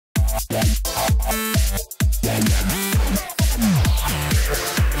Hey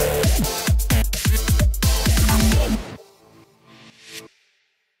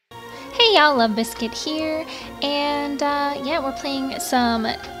y'all, Love Biscuit here, and yeah, we're playing some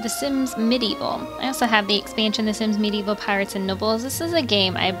The Sims Medieval. I also have the expansion The Sims Medieval Pirates and Nobles. This is a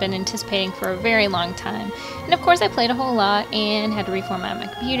game I've been anticipating for a very long time, and of course I played a whole lot and had to reformat my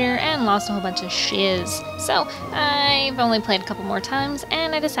computer and lost a whole bunch of shiz. So I've only played a couple more times,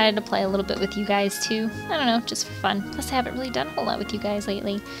 and I decided to play a little bit with you guys too. I don't know, just for fun. Plus I haven't really done a whole lot with you guys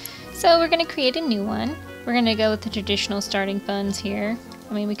lately. So we're going to create a new one. We're going to go with the traditional starting funds here.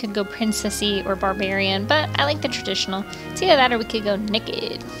 I mean, we could go princessy or barbarian, but I like the traditional. It's either that or we could go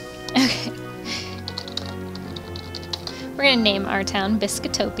naked. Okay. We're gonna name our town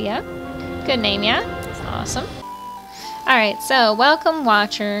Biscuitopia. Good name, yeah? Awesome. Alright, so welcome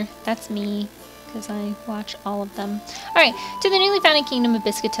watcher. That's me, because I watch all of them. Alright, to the newly founded kingdom of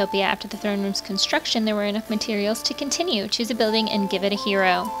Biscuitopia. After the throne room's construction, there were enough materials to continue. Choose a building and give it a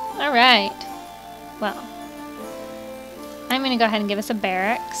hero. Alright. Well, I'm going to go ahead and give us a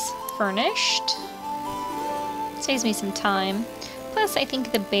barracks, furnished. Saves me some time. Plus, I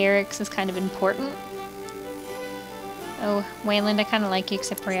think the barracks is kind of important. Oh, Wayland, I kind of like you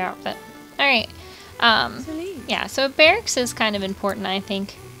except for your outfit. Alright, yeah, so barracks is kind of important, I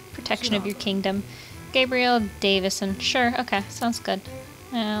think. Protection of your kingdom. Gabriel Davison, sure, okay, sounds good.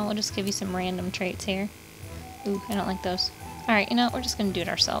 We'll just give you some random traits here. Ooh, I don't like those. Alright, you know what, we're just going to do it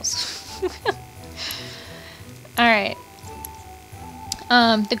ourselves. Alright.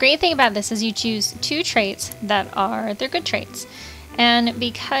 The great thing about this is you choose two traits they're good traits. And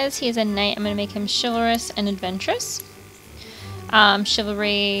because he is a knight, I'm going to make him chivalrous and adventurous.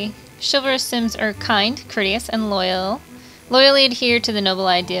 Chivalrous Sims are kind, courteous, and loyal. Loyally adhere to the noble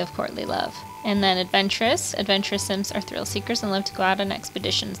idea of courtly love. And then adventurous Sims are thrill seekers and love to go out on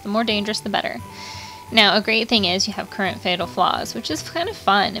expeditions. The more dangerous, the better. Now, a great thing is you have current fatal flaws, which is kind of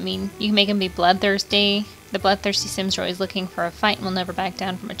fun. I mean, you can make them be bloodthirsty. The bloodthirsty Sims are always looking for a fight and will never back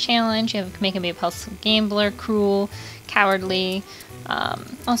down from a challenge. You can make him be a impulsive gambler, cruel, cowardly,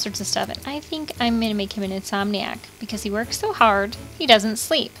 all sorts of stuff. And I think I'm going to make him an insomniac because he works so hard, he doesn't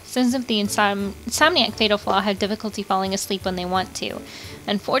sleep. Sims of the insomniac fatal flaw have difficulty falling asleep when they want to.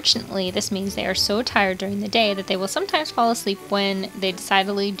 Unfortunately, this means they are so tired during the day that they will sometimes fall asleep when they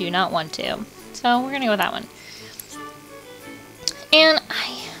decidedly do not want to. So we're going to go with that one. And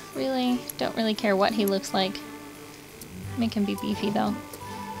I really don't really care what he looks like. Make him be beefy though.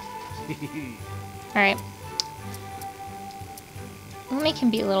 Alright. We'll make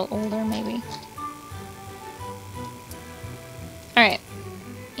him be a little older maybe. Alright.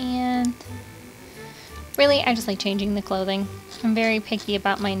 And really, I just like changing the clothing. I'm very picky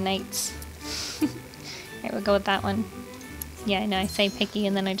about my knights. Alright, we'll go with that one. Yeah, I know I say picky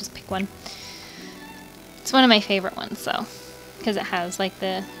and then I just pick one. It's one of my favorite ones though, because it has like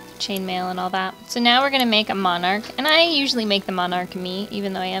the chainmail and all that. So now we're going to make a monarch, and I usually make the monarch me,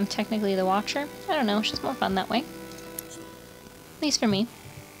 even though I am technically the watcher. I don't know, it's just more fun that way. At least for me.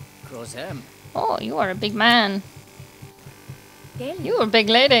 Oh, you are a big man. You are a big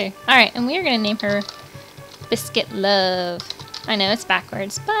lady. Alright, and we are going to name her Biscuit Love. I know, it's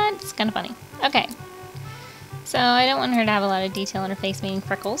backwards, but it's kind of funny. Okay. So I don't want her to have a lot of detail on her face, meaning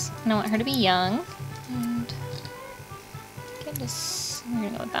freckles. I don't want her to be young. And get this. We're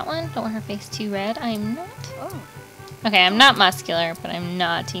gonna go with that one. Don't want her face too red. I'm not. Oh. Okay, I'm not muscular, but I'm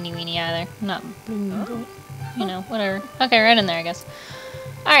not teeny weeny either. I'm not blue, you know, whatever. Okay, right in there, I guess.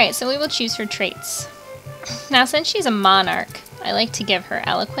 Alright, so we will choose her traits. Now, since she's a monarch, I like to give her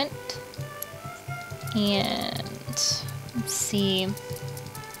eloquent. And let's see. I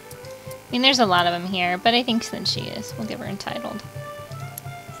mean, there's a lot of them here, but I think since she is, we'll give her entitled.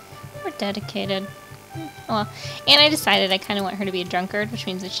 Or dedicated. Oh well. And I decided I kind of want her to be a drunkard, which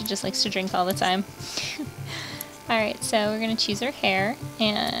means that she just likes to drink all the time. Alright, so we're going to choose her hair,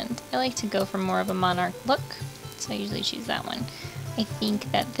 and I like to go for more of a monarch look, so I usually choose that one. I think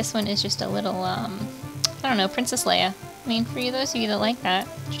that this one is just a little, I don't know, Princess Leia. I mean, for you, those of you that like that,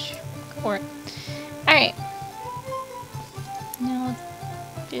 go for it. Alright. Now,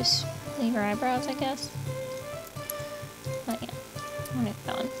 just leave her eyebrows, I guess. But yeah, I'm going to get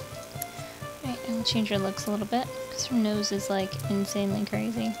that one. Alright, and we'll change her looks a little bit, because her nose is, like, insanely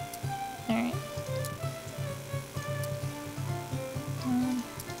crazy. Alright.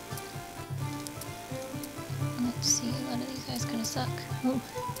 Let's see, a lot of these guys kind of suck. Ooh.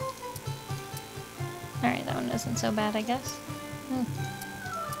 Alright, that one isn't so bad, I guess. Ooh.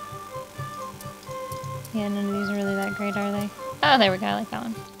 Yeah, none of these are really that great, are they? Oh, there we go, I like that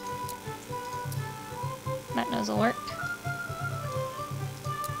one. That nose will work.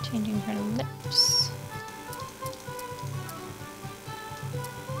 Changing her lips.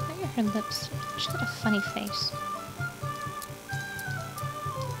 Why are her lips? She's got a funny face.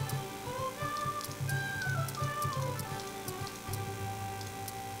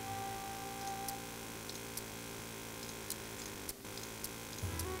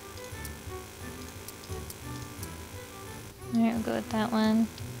 Alright, we'll go with that one.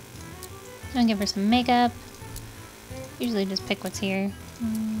 I'll give her some makeup. Usually just pick what's here.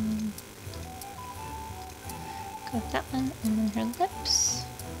 Go with that one, and then her lips.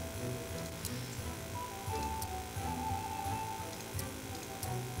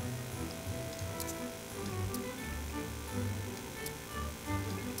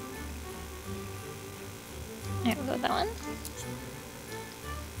 Alright, we'll go with that one.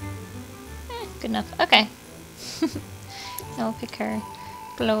 Good enough. Okay. Now we'll pick her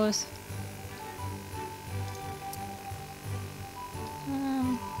clothes.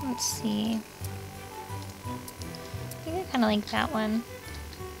 Let's see. I think I kind of like that one.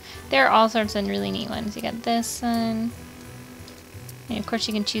 There are all sorts of really neat ones. You got this one. And of course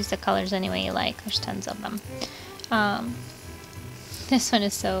you can choose the colors any way you like. There's tons of them. This one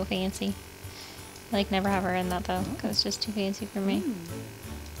is so fancy. I like never have her in that though, because it's just too fancy for me.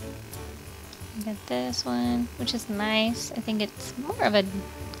 You got this one, which is nice. I think it's more of a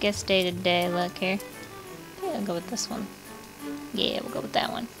guess day-to-day look here. I think I'll go with this one. Yeah, we'll go with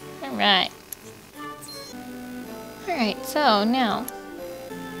that one. Alright. Alright, so now,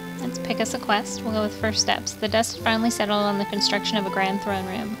 let's pick us a quest. We'll go with first steps. The dust had finally settled on the construction of a grand throne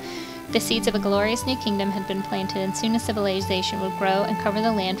room. The seeds of a glorious new kingdom had been planted, and soon a civilization would grow and cover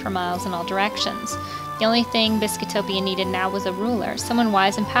the land for miles in all directions. The only thing Biscuitopia needed now was a ruler, someone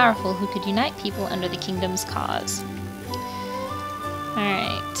wise and powerful who could unite people under the kingdom's cause.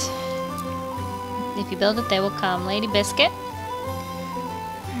 Alright. If you build it, they will come. Lady Biscuit.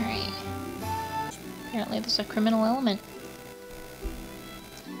 Alright. Apparently there's a criminal element.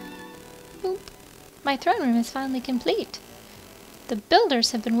 Boop. My throne room is finally complete. The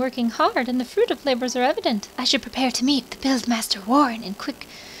builders have been working hard, and the fruit of labors are evident. I should prepare to meet the Buildmaster Warren, and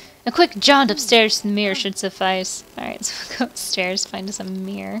a quick jaunt upstairs to the mirror should suffice. Alright, so we'll go upstairs, find us a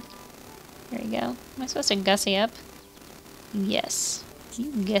mirror. There we go. Am I supposed to gussy up? Yes.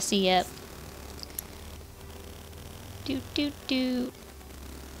 You gussy up. Doot doot doot.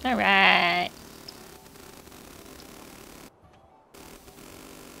 Alright.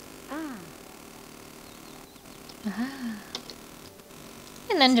 Aha.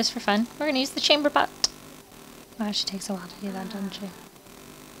 And then, just for fun, we're gonna use the chamber pot. Wow, she takes a while to do that, doesn't she?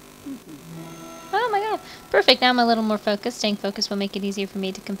 Oh my god. Perfect, now I'm a little more focused. Staying focused will make it easier for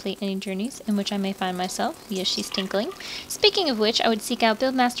me to complete any journeys in which I may find myself. Yes, she's tinkling. Speaking of which, I would seek out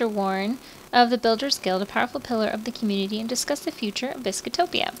Buildmaster Warren of the Builders Guild, a powerful pillar of the community, and discuss the future of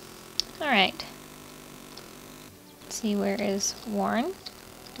Biscuitopia. Alright. Let's see, where is Warren?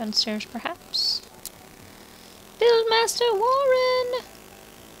 Downstairs, perhaps? Buildmaster Warren!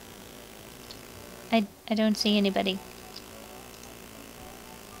 I don't see anybody.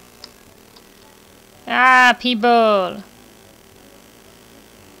 Ah, people!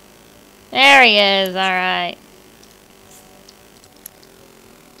 There he is, alright.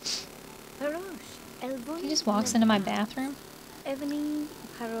 He just walks into my bathroom. The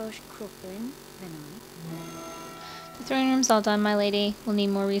throne room's all done, my lady. We'll need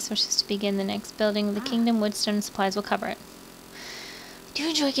more resources to begin the next building. The kingdom, woodstone, and supplies will cover it. I do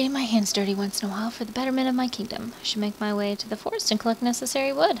enjoy getting my hands dirty once in a while for the betterment of my kingdom. I should make my way to the forest and collect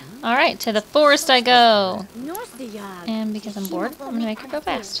necessary wood. Alright, to the forest I go! And because I'm bored, I'm gonna make her go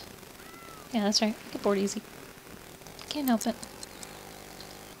fast. Yeah, that's right. I get bored easy. Can't help it.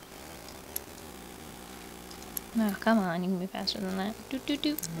 Oh, come on. You can move faster than that. Doot, doot,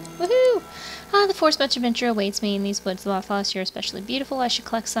 doot. Woohoo! Ah, the forest much adventure awaits me in these woods. The wildflowers here are especially beautiful. I should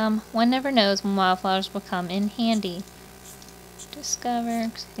collect some. One never knows when wildflowers will come in handy. Discover.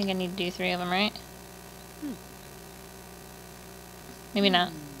 'Cause I think I need to do 3 of them, right? Maybe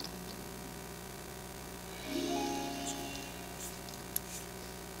not.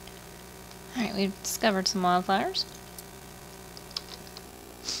 Alright, we've discovered some wildflowers.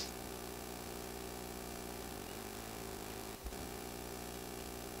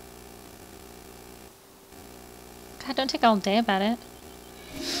 God, don't take all day about it.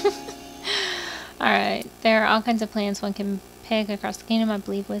 Alright, there are all kinds of plants one can pick across the kingdom. I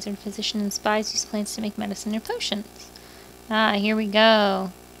believe wizard, physician, and spies use plants to make medicine or potions. Ah, here we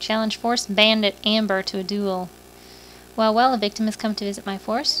go. Challenge Forest Bandit Amber to a duel. Well, a victim has come to visit my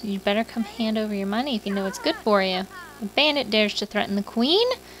forest. You'd better come hand over your money if you know what's good for you. A bandit dares to threaten the queen?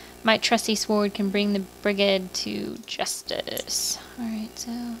 My trusty sword can bring the brigade to justice. Alright,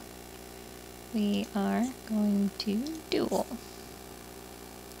 so we are going to duel.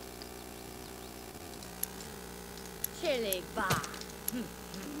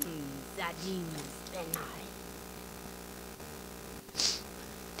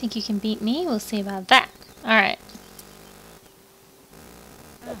 Think you can beat me? We'll see about that. Alright.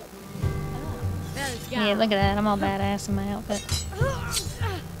 Yeah, look at that. I'm all badass in my outfit.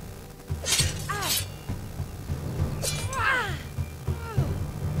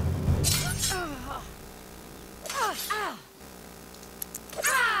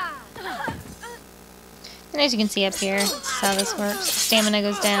 And as you can see up here, this is how this works. Stamina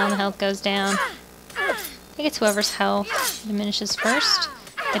goes down, health goes down. I think it's whoever's health diminishes first.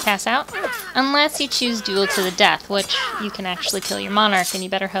 They pass out. Unless you choose duel to the death, which you can actually kill your monarch, and you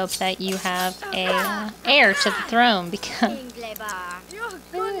better hope that you have a heir to the throne, because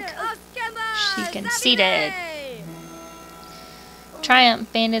she conceded.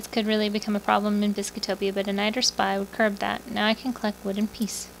 Triumph. Bandits could really become a problem in Biscuitopia, but a knight or spy would curb that. Now I can collect wood in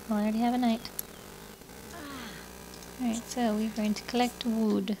peace. Well, I already have a knight. Alright, so we're going to collect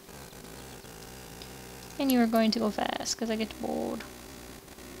wood. And you are going to go fast, because I get bored.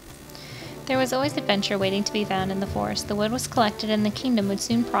 There was always adventure waiting to be found in the forest. The wood was collected, and the kingdom would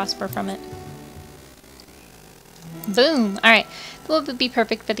soon prosper from it. Boom! Alright, the wood would be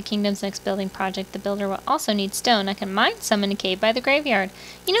perfect for the kingdom's next building project. The builder will also need stone. I can mine some in a cave by the graveyard.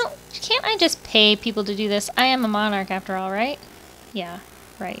 You know, can't I just pay people to do this? I am a monarch after all, right? Yeah,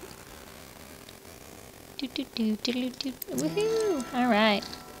 right. Woohoo! Alright.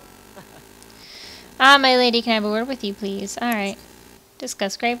 Ah, my lady, can I have a word with you, please? Alright.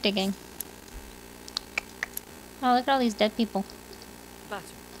 Discuss grave digging. Oh, look at all these dead people.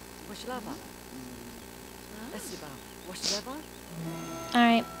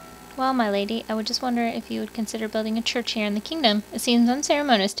 Alright. Well, my lady, I would just wonder if you would consider building a church here in the kingdom. It seems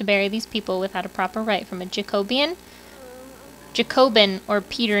unceremonious to bury these people without a proper rite from a Jacobin or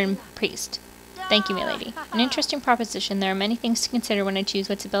Peteran priest. Thank you, my lady. An interesting proposition. There are many things to consider when I choose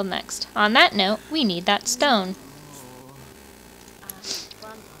what to build next. On that note, we need that stone.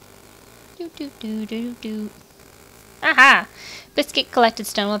 Aha! Biscuit collected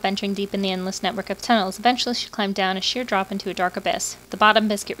stone while venturing deep in the endless network of tunnels. Eventually, she climbed down a sheer drop into a dark abyss. At the bottom,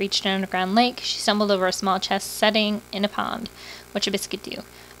 Biscuit reached an underground lake. She stumbled over a small chest setting in a pond. What should Biscuit do?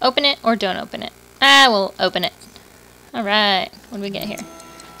 Open it or don't open it? Ah, we'll open it. Alright, what do we get here?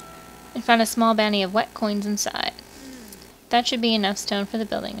 I found a small bounty of wet coins inside. That should be enough stone for the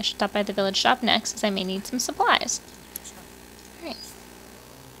building. I should stop by the village shop next, as I may need some supplies. Alright.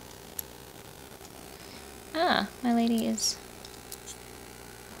 Ah, my lady is...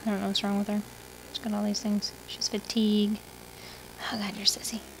 I don't know what's wrong with her. She's got all these things. She's fatigued. Oh god, you're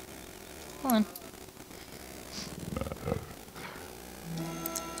sissy. Hold on.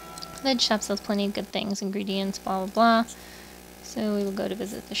 Village shop sells plenty of good things, ingredients, blah blah blah. So we will go to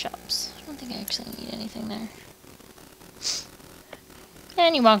visit the shops. I don't think I actually need anything there.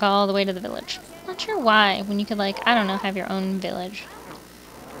 And you walk all the way to the village. Not sure why, when you could, like, I don't know, have your own village.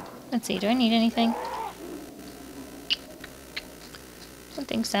 Let's see, do I need anything? Don't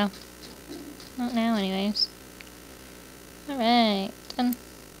think so. Not now, anyways. Alright, done.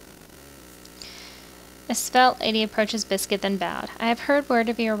 A svelte lady approaches Biscuit, then bowed. I have heard word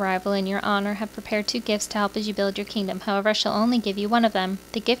of your arrival. In your honor, have prepared 2 gifts to help as you build your kingdom. However, I shall only give you one of them.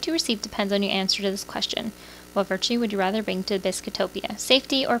 The gift you receive depends on your answer to this question. What virtue would you rather bring to Biscuitopia?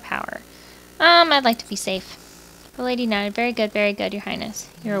 Safety or power? I'd like to be safe. The lady nodded. Very good, your highness.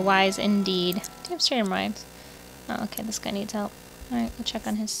 You are wise indeed. Do you have straight rhymes? Oh, okay, this guy needs help. Alright, we'll check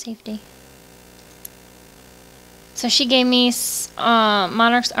on his safety. So she gave me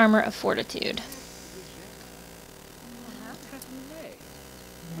Monarch's Armor of Fortitude.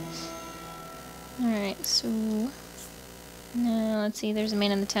 Alright, so... No, let's see, there's a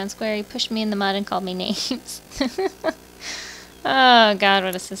man in the town square. He pushed me in the mud and called me names. Oh god,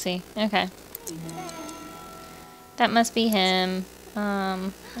 what a sissy. Okay. That must be him.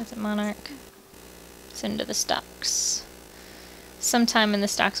 Is it Monarch? Send him to the stocks. Sometime in the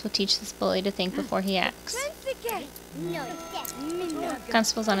stocks will teach this bully to think before he acts.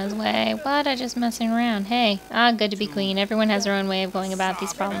 Constable's on his way. What? I just messing around. Hey. Ah, good to be queen. Everyone has their own way of going about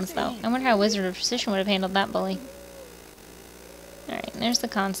these problems, though. I wonder how Wizard of Precision would have handled that bully. Alright, there's the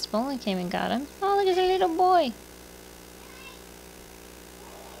constable. I came and got him. Oh, look at the little boy.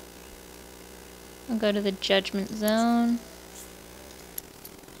 I'll go to the judgment zone.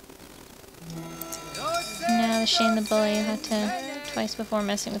 Now to shame the bully, I'll have to twice before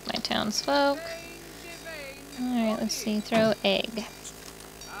messing with my townsfolk. Alright, let's see. Throw egg.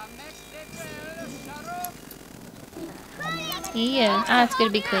 Yeah. Ah, it's good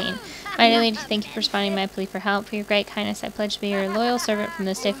to be queen. My dear lady, thank you for responding to my plea for help. For your great kindness, I pledge to be your loyal servant from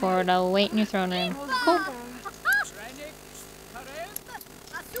this day forward. I will wait in your throne room. Cool.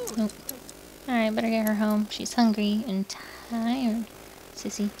 Nope. Alright, better get her home. She's hungry and tired.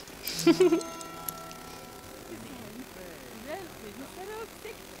 Sissy.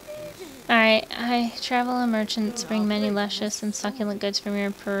 Alright, I travel and merchants bring many luscious and succulent goods from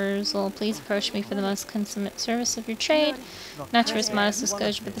your perusal. Please approach me for the most consummate service of your trade. Not to risk modest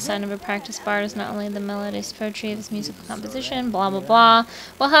disclosure, but the sound of a practiced bard is not only the melodious poetry of his musical composition, blah blah blah.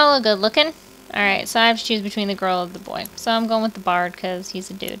 Well, hello, good looking. Alright, so I have to choose between the girl and the boy. So I'm going with the bard because he's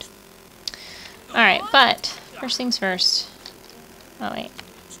a dude. Alright, but first things first. Oh wait.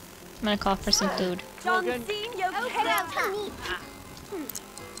 I'm gonna call for some food.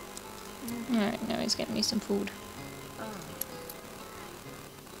 Alright, now he's getting me some food.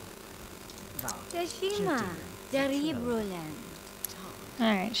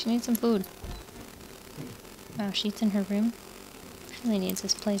 Alright, she needs some food. Wow, she's in her room. She really needs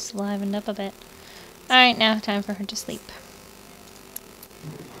this place livened up a bit. Alright, now time for her to sleep.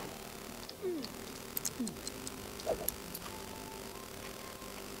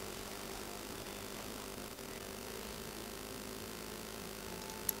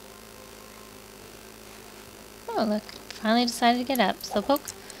 Oh, look. Finally decided to get up.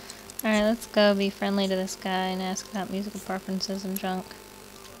 Slowpoke. Alright, let's go be friendly to this guy and ask about musical preferences and junk.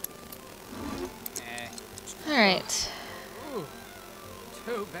 Alright.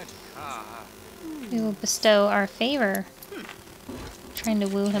 We will bestow our favor. Trying to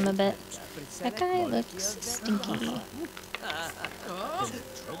woo him a bit. That guy looks stinky.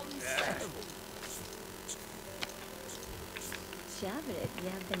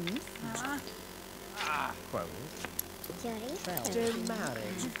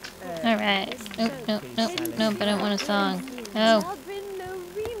 Alright. Nope, nope, nope, nope, I don't want a song. No.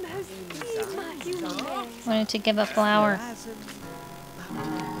 Wanted to give a flower.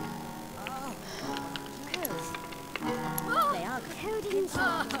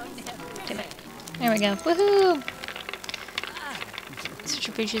 Damn it. There we go. Woohoo! Such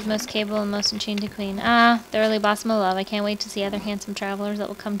a preacher's most capable and most enchanted queen. Ah, the early blossom of love. I can't wait to see other handsome travelers that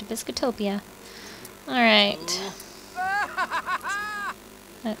will come to Biscuitopia. Alright.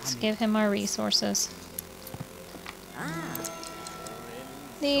 Let's give him our resources.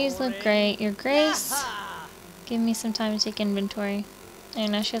 These look great. Your Grace, give me some time to take inventory.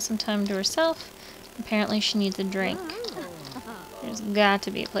 And now she has some time to herself. Apparently she needs a drink. There's got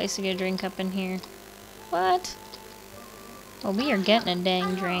to be a place to get a drink up in here. What? Well, we are getting a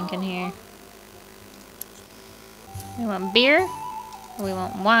dang drink in here. We want beer? Or we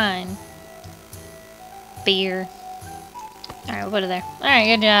want wine? Beer. Alright, we'll put it there. Alright,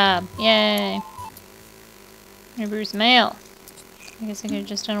 good job. Yay. Here, Bruce Mail. I guess I could have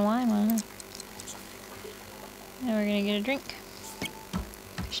just done a wine one, huh? Now we're gonna get a drink.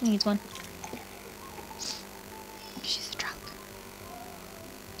 She needs one. She's a drunk.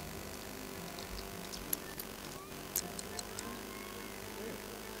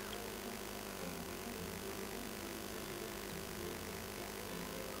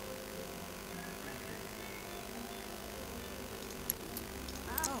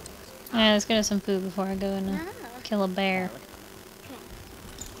 Alright, let's get us some food before I go and kill a bear.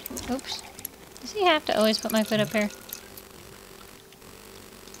 Oops. Does he have to always put my foot up here?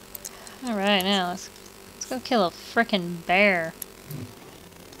 Alright, now let's go kill a frickin' bear.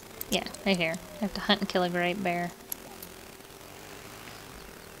 Yeah, right here. I have to hunt and kill a great bear.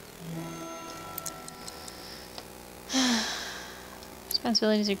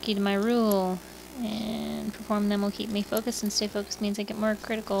 Responsibilities are key to my rule. And perform them will keep me focused, and stay focused means I get more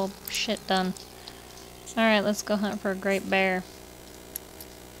critical shit done. Alright, let's go hunt for a great bear.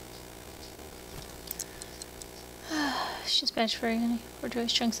 She's batch for honey. 4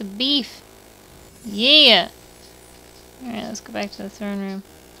 choice chunks of beef. Yeah! Alright, let's go back to the throne room.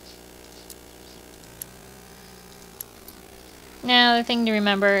 Now, the thing to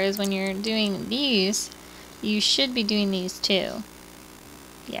remember is when you're doing these, you should be doing these too.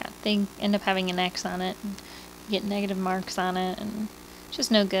 Yeah, they end up having an X on it, and get negative marks on it, and it's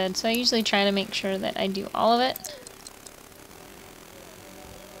just no good. So I usually try to make sure that I do all of it.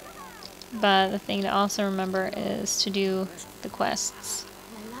 But the thing to also remember is to do the quests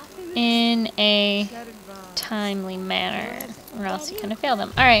in a timely manner, or else you kind of fail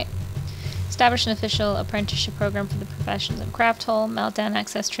them. Alright. Establish an official apprenticeship program for the professions of craft hole. Melt down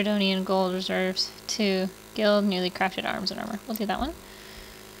excess Tridonian gold reserves to guild newly crafted arms and armor. We'll do that one.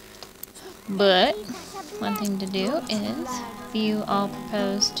 But one thing to do is view all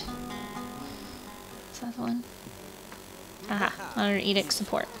proposed. Is that the one? Haha, honor edict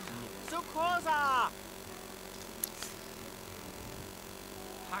support.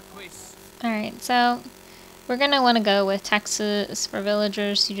 Alright, so we're going to want to go with taxes for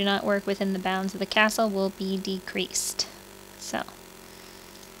villagers who do not work within the bounds of the castle will be decreased. So,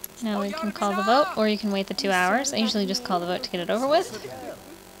 now we can call the vote, or you can wait the 2 hours. I usually just call the vote to get it over with.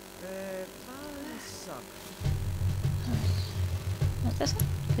 Not this one,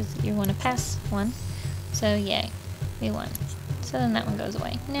 because you want to pass one. So yay, we won. So then that one goes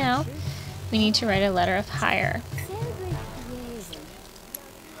away. Now, we need to write a letter of hire.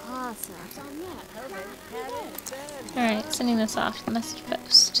 Alright, sending this off to the message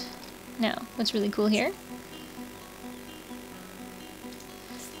post. Now, what's really cool here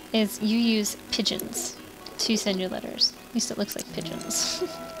is you use pigeons to send your letters. At least it looks like pigeons.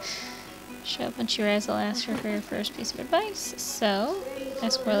 Show up when she arrives, I'll ask her for your first piece of advice. So,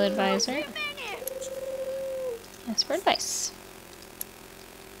 ask Royal Advisor. Ask for advice.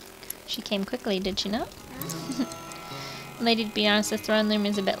 She came quickly, did she not? Lady, to be honest, the throne room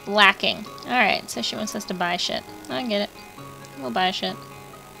is a bit lacking. Alright, so she wants us to buy shit. I get it. We'll buy shit.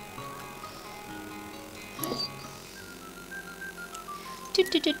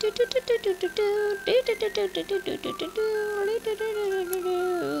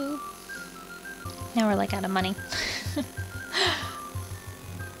 Now we're like out of money.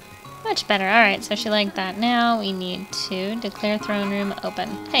 Much better. Alright, so she liked that. Now we need to declare throne room open.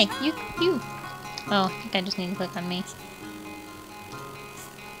 Hey, you! Oh, I think I just need to click on me.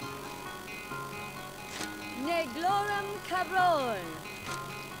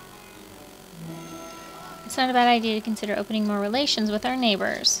 It's not a bad idea to consider opening more relations with our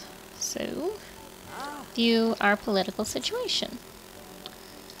neighbors. So, view our political situation.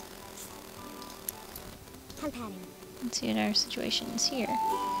 Let's see what our situation is here.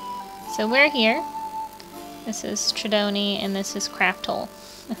 So we're here. This is Tredoni and this is Crafthole.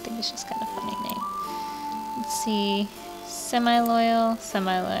 I think it's just got a funny name. Let's see. Semi-loyal,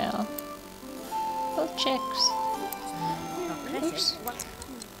 semi-loyal. Both chicks. Oops.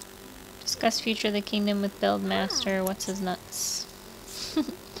 Discuss future of the kingdom with Buildmaster. What's his nuts?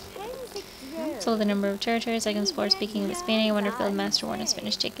 Sold the number of territories I can explore. Speaking of expanding, I wonder if Buildmaster Warren has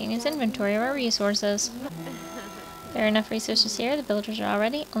finished taking his inventory of our resources. There are enough resources here. The villagers are all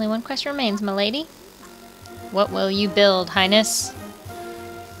ready. Only one question remains, my lady. What will you build, Highness?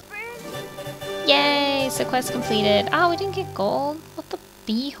 Yay! So quest completed. Oh, we didn't get gold. What the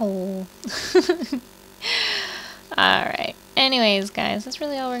beehole? Alright. Anyways, guys, that's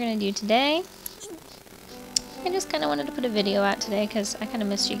really all we're going to do today. I just kind of wanted to put a video out today because I kind of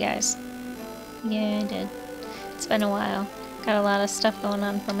missed you guys. Yeah, I did. It's been a while. Got a lot of stuff going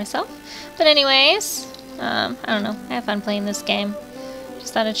on for myself. But anyways, I don't know. I have fun playing this game.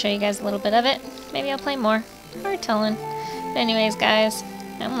 Just thought I'd show you guys a little bit of it. Maybe I'll play more. Hard telling. But anyways, guys,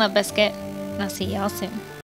 I'm Love Biscuit, and I'll see y'all soon.